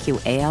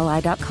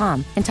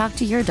KISQALI.com and talk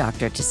to your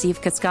doctor to see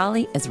if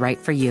Kisqali is right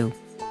for you.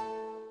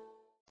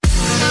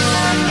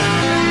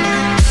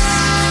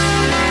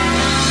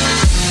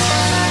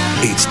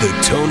 It's the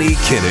Tony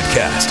Kinnett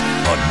Cast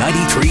on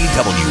 93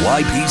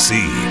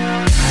 WIBC.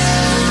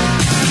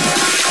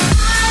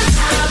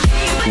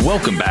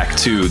 Welcome back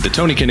to the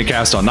Tony Kinnett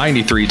Cast on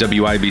 93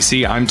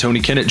 WIBC. I'm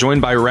Tony Kinnett,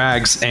 joined by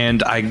Rags,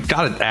 and I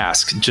gotta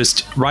ask,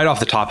 just right off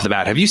the top of the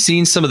bat, have you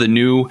seen some of the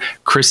new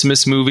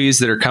Christmas movies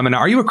that are coming out?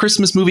 Are you a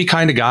Christmas movie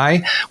kind of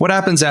guy? What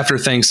happens after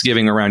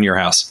Thanksgiving around your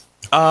house?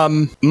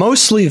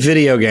 Mostly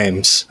video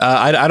games.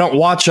 I don't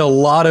watch a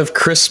lot of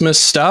Christmas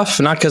stuff,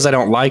 not because I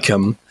don't like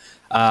them.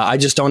 I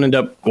just don't end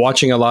up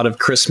watching a lot of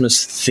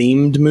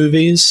Christmas-themed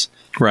movies.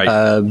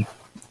 Right.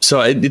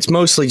 So it's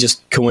mostly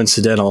just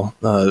coincidental,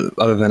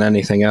 other than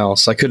anything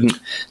else. I couldn't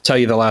tell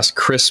you the last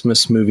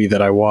Christmas movie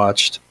that I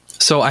watched.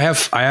 So I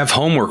have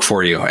homework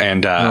for you,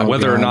 and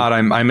whether or not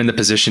I'm in the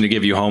position to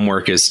give you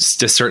homework is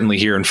certainly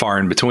here and far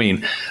in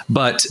between.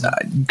 But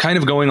kind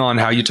of going on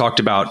how you talked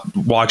about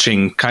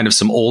watching kind of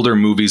some older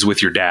movies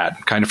with your dad,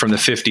 kind of from the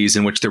 50s,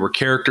 in which there were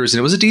characters and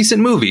it was a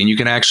decent movie and you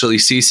can actually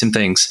see some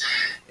things.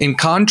 In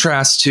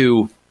contrast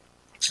to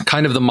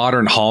kind of the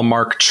modern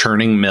Hallmark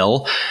churning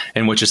mill,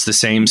 in which it's the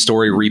same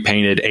story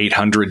repainted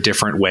 800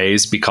 different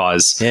ways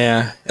because...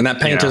 Yeah, and that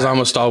paint is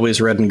almost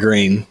always red and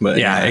green. But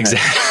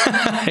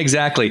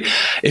exactly.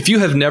 If you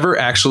have never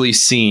actually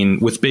seen,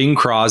 with Bing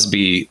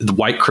Crosby, The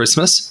White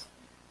Christmas,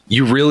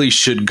 you really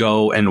should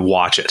go and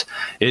watch it.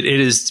 It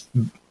is...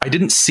 I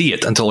didn't see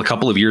it until a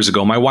couple of years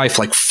ago. My wife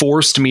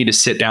forced me to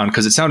sit down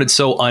because it sounded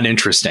so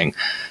uninteresting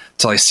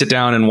till I sit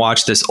down and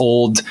watch this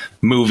old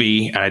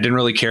movie, and I didn't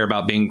really care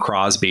about Bing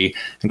Crosby,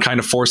 and kind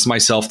of forced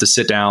myself to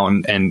sit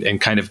down and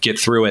kind of get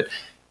through it.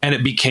 And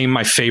it became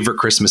my favorite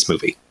Christmas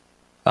movie,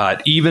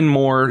 even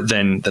more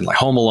than like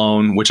Home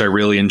Alone, which I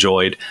really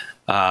enjoyed.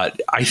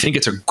 I think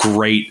it's a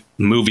great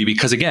movie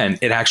because, again,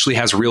 it actually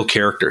has real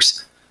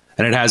characters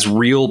and it has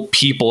real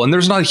people, and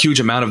there's not a huge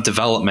amount of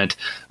development,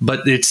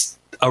 but it's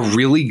a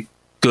really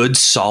good,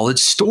 solid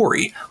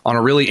story on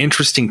a really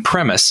interesting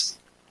premise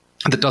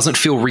that doesn't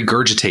feel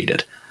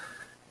regurgitated.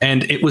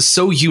 And it was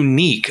so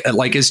unique,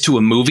 like as to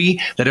a movie,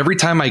 that every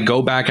time I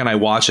go back and I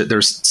watch it,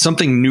 there's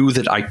something new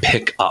that I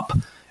pick up.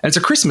 And it's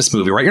a Christmas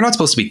movie, right? You're not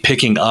supposed to be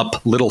picking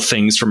up little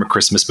things from a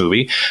Christmas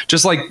movie.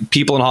 Just like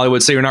people in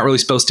Hollywood say you're not really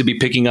supposed to be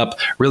picking up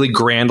really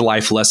grand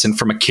life lesson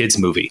from a kid's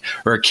movie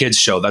or a kid's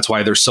show. That's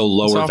why they're so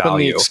lower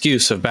value. The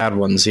excuse of bad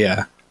ones,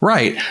 yeah.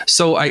 Right.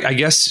 So I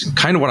guess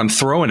kind of what I'm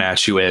throwing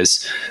at you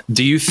is,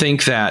 do you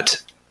think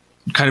that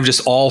kind of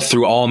just all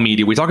through all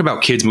media, we talk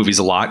about kids movies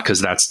a lot because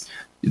that's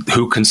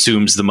who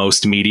consumes the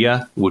most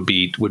media would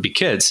be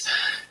kids.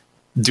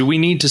 Do we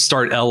need to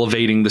start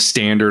elevating the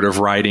standard of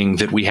writing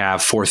that we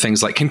have for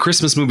things like, can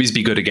Christmas movies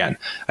be good again?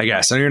 I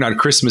guess I know you're not a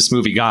Christmas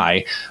movie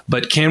guy,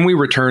 but can we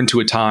return to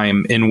a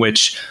time in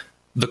which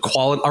the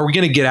quality, are we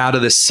going to get out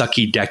of this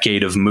sucky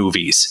decade of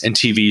movies and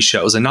TV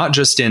shows, and not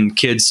just in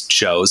kids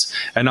shows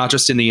and not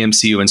just in the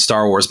MCU and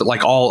Star Wars, but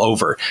like all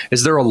over?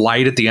 Is there a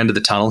light at the end of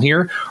the tunnel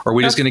here? Or are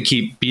we just going to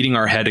keep beating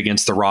our head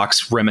against the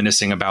rocks,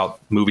 reminiscing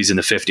about movies in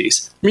the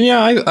 50s?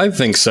 Yeah, I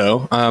think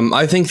so.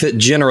 I think that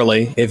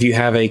generally, if you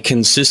have a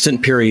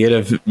consistent period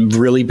of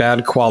really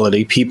bad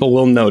quality, people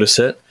will notice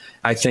it.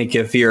 I think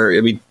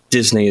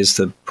Disney is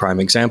the prime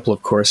example,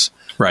 of course.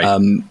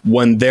 Right.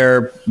 When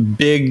their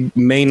big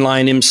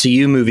mainline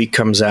MCU movie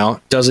comes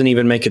out, doesn't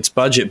even make its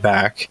budget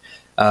back,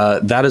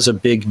 that is a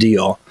big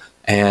deal.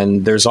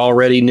 And there's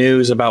already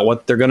news about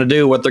what they're going to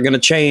do, what they're going to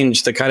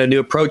change, the kind of new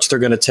approach they're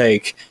going to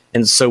take.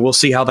 And so we'll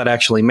see how that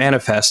actually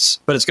manifests.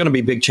 But it's going to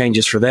be big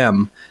changes for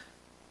them.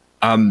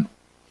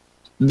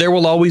 There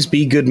will always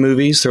be good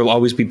movies. There will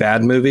always be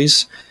bad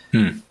movies.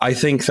 I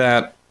think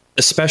that,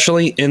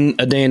 especially in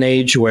a day and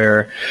age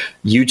where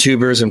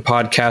YouTubers and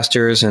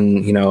podcasters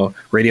and,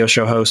 radio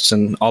show hosts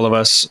and all of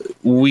us,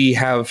 we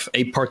have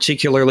a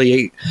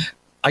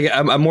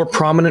more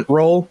prominent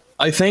role,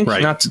 I think,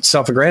 right. Not to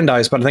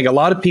self-aggrandize, but I think a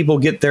lot of people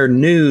get their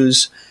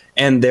news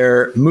and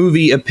their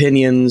movie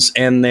opinions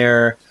and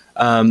their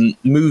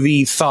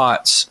movie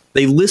thoughts.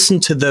 They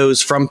listen to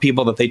those from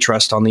people that they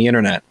trust on the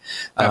internet.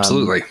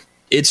 Absolutely.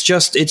 It's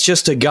just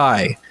a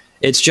guy.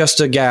 It's just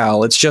a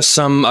gal. It's just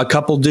a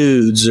couple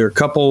dudes or a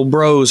couple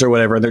bros or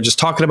whatever. They're just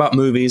talking about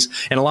movies.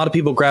 And a lot of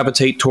people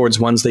gravitate towards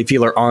ones they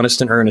feel are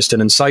honest and earnest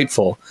and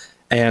insightful.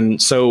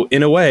 And so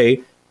in a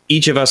way,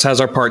 each of us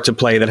has our part to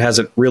play that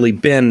hasn't really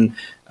been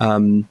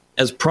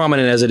as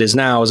prominent as it is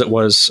now as it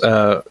was.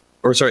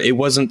 It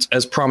wasn't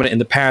as prominent in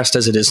the past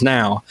as it is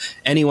now.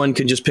 Anyone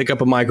can just pick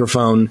up a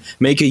microphone,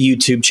 make a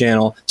YouTube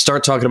channel,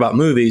 start talking about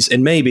movies,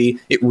 and maybe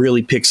it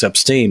really picks up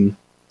steam.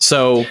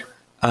 So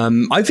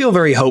I feel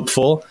very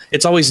hopeful.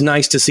 It's always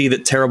nice to see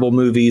that terrible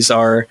movies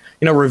are,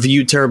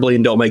 reviewed terribly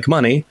and don't make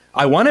money.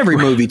 I want every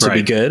movie to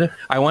be good.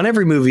 I want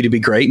every movie to be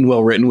great and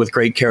well written with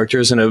great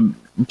characters and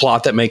a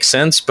plot that makes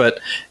sense.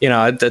 But,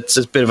 that's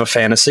a bit of a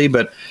fantasy,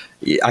 but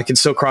I can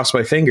still cross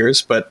my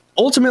fingers. But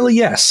ultimately,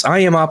 yes, I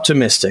am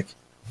optimistic.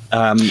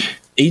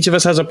 Each of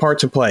us has a part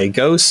to play.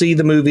 Go see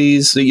the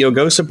movies,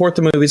 go support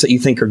the movies that you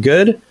think are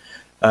good,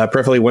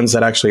 preferably ones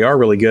that actually are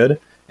really good.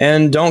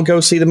 And don't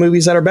go see the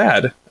movies that are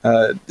bad.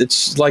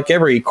 It's like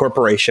every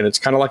corporation. It's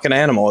kind of like an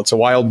animal. It's a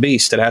wild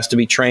beast. It has to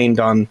be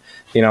trained on,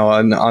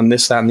 on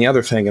this, that, and the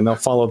other thing, and they'll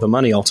follow the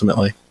money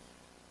ultimately.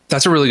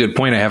 That's a really good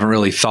point I haven't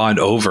really thought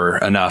over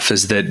enough,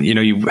 is that,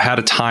 you had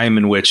a time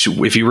in which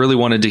if you really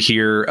wanted to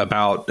hear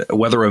about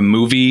whether a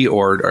movie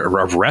or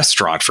a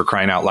restaurant, for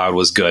crying out loud,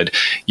 was good,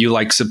 you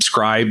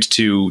subscribed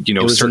to,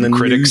 certain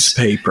critics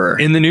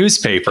in the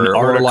newspaper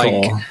or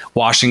like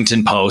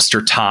Washington Post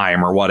or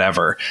Time or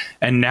whatever.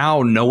 And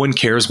now no one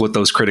cares what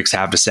those critics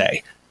have to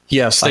say.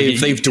 Yes,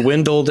 they've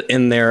dwindled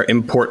in their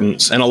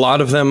importance, and a lot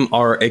of them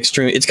are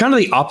extreme. It's kind of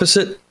the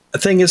opposite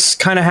thing has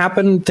kind of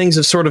happened. Things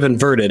have sort of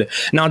inverted,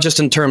 not just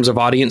in terms of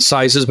audience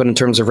sizes, but in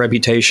terms of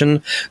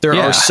reputation. There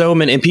are so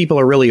many, and people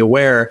are really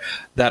aware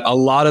that a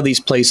lot of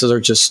these places are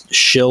just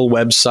shill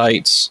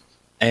websites,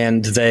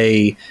 and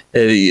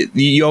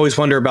you always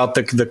wonder about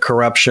the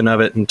corruption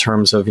of it in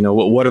terms of,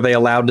 what are they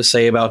allowed to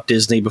say about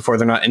Disney before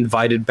they're not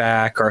invited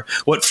back, or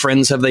what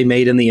friends have they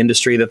made in the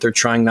industry that they're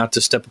trying not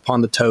to step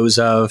upon the toes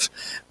of.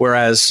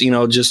 Whereas,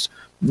 just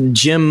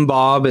Jim,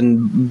 Bob,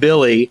 and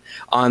Billy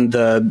on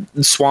the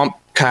Swamp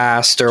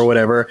Cast or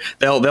whatever,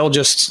 they'll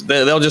just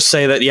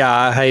say that,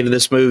 I hated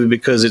this movie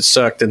because it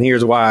sucked and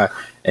here's why,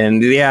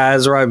 and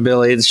that's right,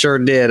 Billy, it sure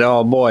did,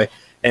 oh boy.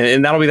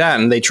 And that'll be that.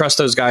 And they trust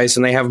those guys,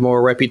 and they have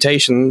more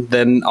reputation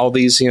than all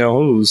these,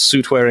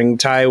 suit wearing,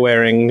 tie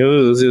wearing.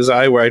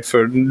 I write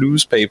for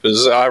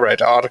newspapers. I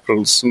write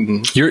articles.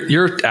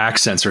 Your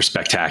accents are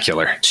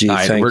spectacular. Gee,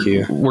 thank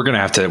you. We're gonna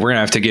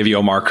have to give you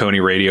a Marconi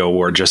Radio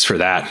Award just for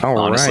that.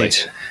 Honestly,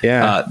 right.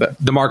 Yeah.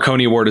 The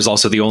Marconi Award is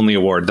also the only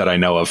award that I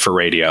know of for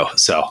radio.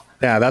 So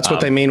yeah, that's what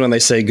they mean when they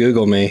say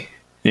Google me.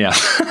 Yeah.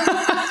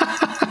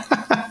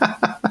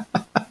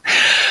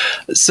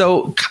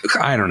 So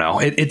I don't know.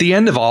 At the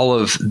end of all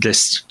of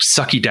this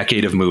sucky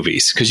decade of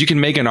movies, because you can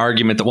make an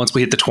argument that once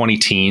we hit the 20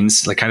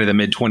 teens, like kind of the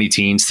mid 20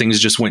 teens, things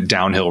just went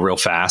downhill real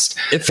fast.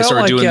 It felt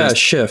like a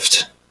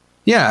shift.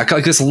 Yeah,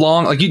 like this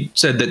long, like you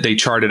said that they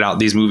charted out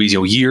these movies,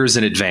 years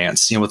in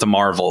advance, with the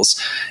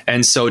Marvels.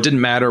 And so it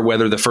didn't matter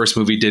whether the first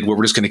movie did, well,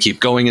 we're just going to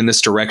keep going in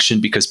this direction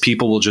because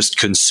people will just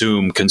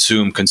consume.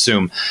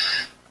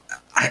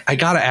 I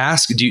got to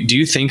ask, do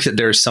you think that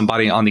there's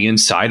somebody on the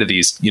inside of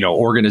these,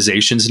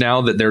 organizations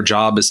now that their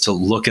job is to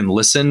look and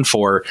listen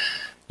for,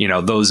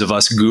 those of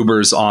us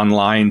goobers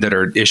online that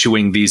are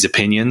issuing these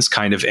opinions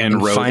kind of en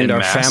route find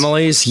our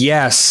families?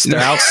 Yes, they're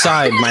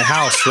outside my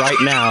house right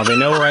now. They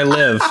know where I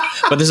live,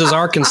 but this is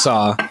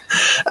Arkansas.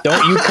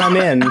 Don't you come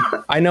in.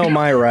 I know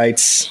my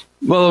rights.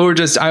 Well, we're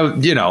just,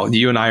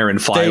 you and I are in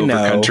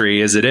flyover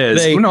country as it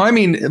is.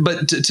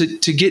 But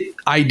to get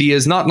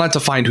ideas, not to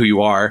find who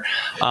you are.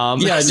 There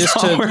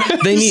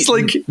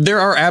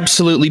are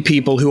absolutely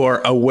people who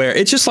are aware.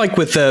 It's just like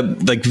with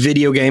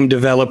video game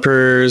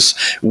developers,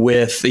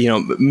 with,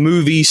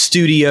 movie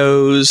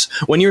studios,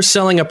 when you're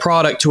selling a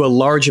product to a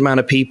large amount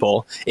of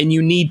people and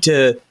you need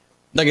to,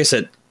 like I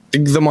said,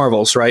 the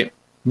Marvels, right?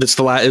 It was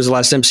the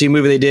last MCU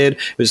movie they did.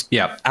 It was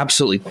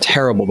absolutely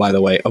terrible, by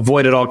the way.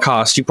 Avoid at all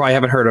costs. You probably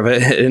haven't heard of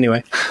it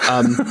anyway.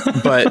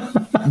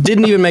 But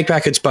didn't even make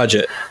back its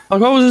budget. Like,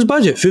 what was its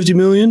budget? 50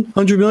 million?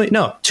 100 million?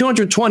 No,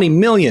 220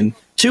 million.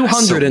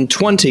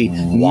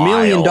 $220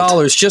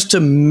 million just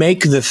to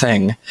make the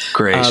thing.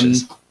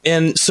 Gracious.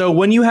 And so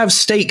when you have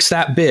stakes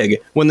that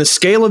big, when the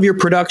scale of your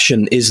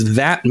production is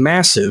that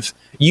massive,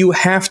 you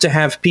have to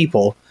have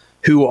people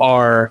who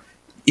are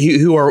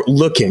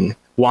looking,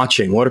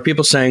 watching. What are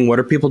people saying? What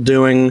are people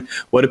doing?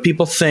 What do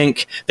people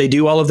think? They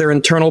do all of their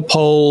internal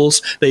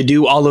polls. They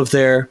do all of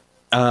their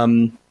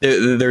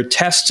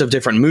tests of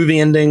different movie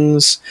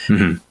endings.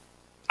 Mm-hmm.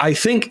 I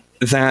think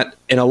that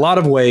in a lot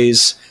of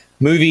ways,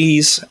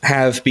 movies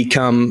have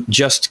become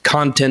just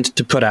content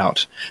to put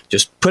out.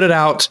 Just put it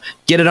out,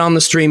 get it on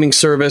the streaming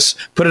service,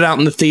 put it out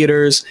in the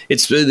theaters.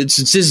 It's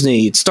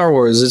Disney, it's Star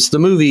Wars, it's the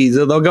movie.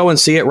 They'll go and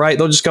see it, right?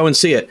 They'll just go and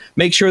see it.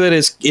 Make sure that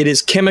it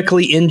is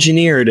chemically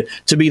engineered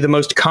to be the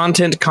most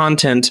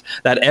content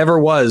that ever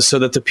was, so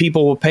that the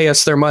people will pay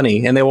us their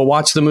money and they will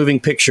watch the moving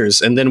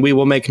pictures, and then we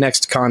will make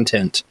next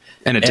content.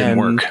 And it didn't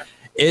work.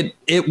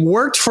 It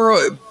worked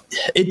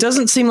it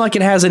doesn't seem like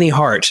it has any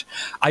heart.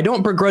 I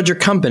don't begrudge your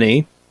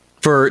company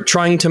for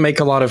trying to make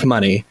a lot of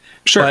money.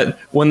 Sure. But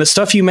when the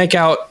stuff you make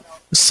out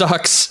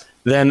sucks,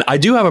 then I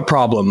do have a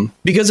problem,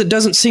 because it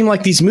doesn't seem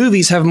like these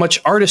movies have much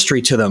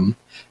artistry to them.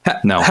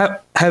 No.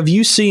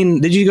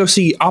 Did you go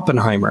see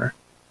Oppenheimer?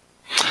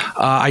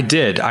 I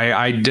did.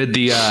 I did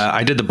the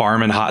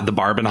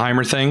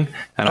Barbenheimer thing,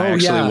 and I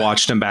actually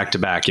watched them back to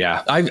back.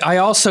 Yeah. I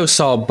also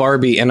saw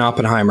Barbie and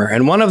Oppenheimer,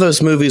 and one of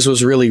those movies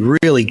was really,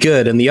 really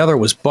good, and the other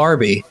was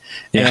Barbie.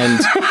 Yeah. And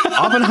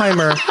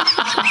Oppenheimer,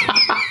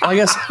 I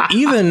guess,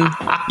 even,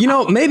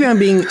 maybe I'm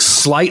being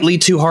slightly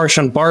too harsh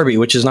on Barbie,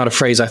 which is not a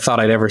phrase I thought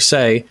I'd ever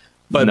say,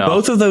 but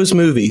both of those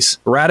movies,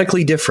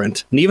 radically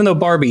different. And even though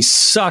Barbie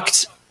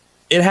sucked,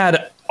 it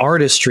had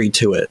artistry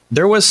to it.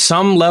 There was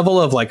some level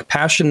of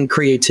passion and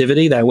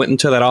creativity that went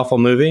into that awful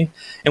movie.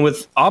 And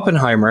with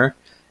Oppenheimer,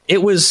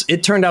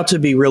 it turned out to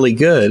be really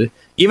good,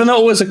 even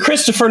though it was a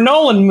Christopher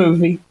Nolan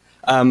movie.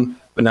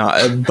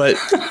 But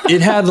it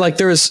had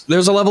there's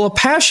a level of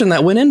passion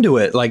that went into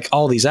it. Like,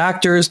 all these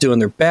actors doing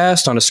their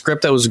best on a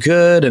script that was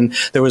good, and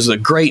there was a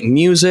great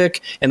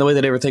music, and the way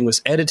that everything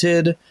was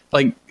edited.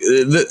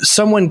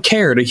 Someone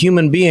cared. A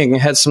human being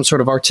had some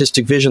sort of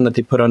artistic vision that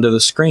they put onto the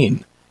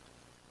screen.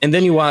 And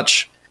then you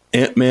watch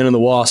Ant-Man and the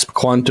Wasp: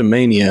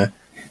 Quantumania,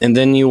 and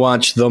then you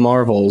watch The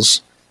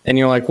Marvels, and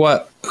you're like,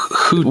 what?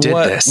 Who did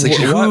this?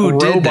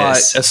 What robot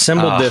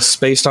assembled this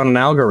based on an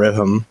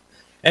algorithm?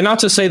 And not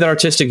to say that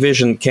artistic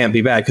vision can't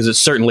be bad, because it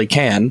certainly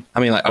can. I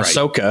mean,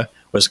 Ahsoka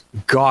was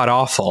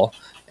god-awful,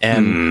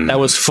 and that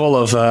was full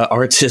of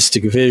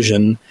artistic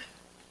vision.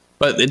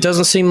 But it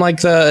doesn't seem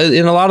like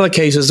in a lot of the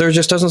cases, there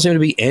just doesn't seem to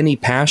be any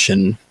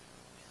passion.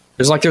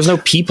 There's no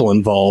people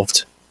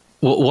involved.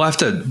 We'll have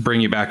to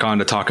bring you back on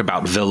to talk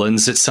about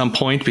villains at some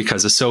point,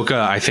 because Ahsoka,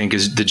 I think,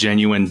 is the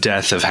genuine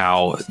death of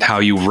how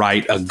you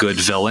write a good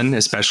villain,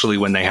 especially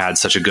when they had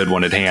such a good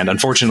one at hand.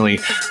 Unfortunately,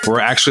 we're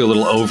actually a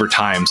little over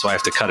time, so I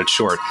have to cut it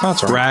short.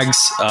 That's right.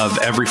 Rags of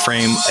Every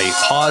Frame, a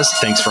pause.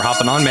 Thanks for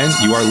hopping on, man.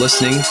 You are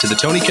listening to the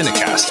Tony Kinnett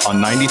Cast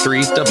on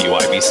 93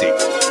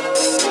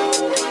 WIBC.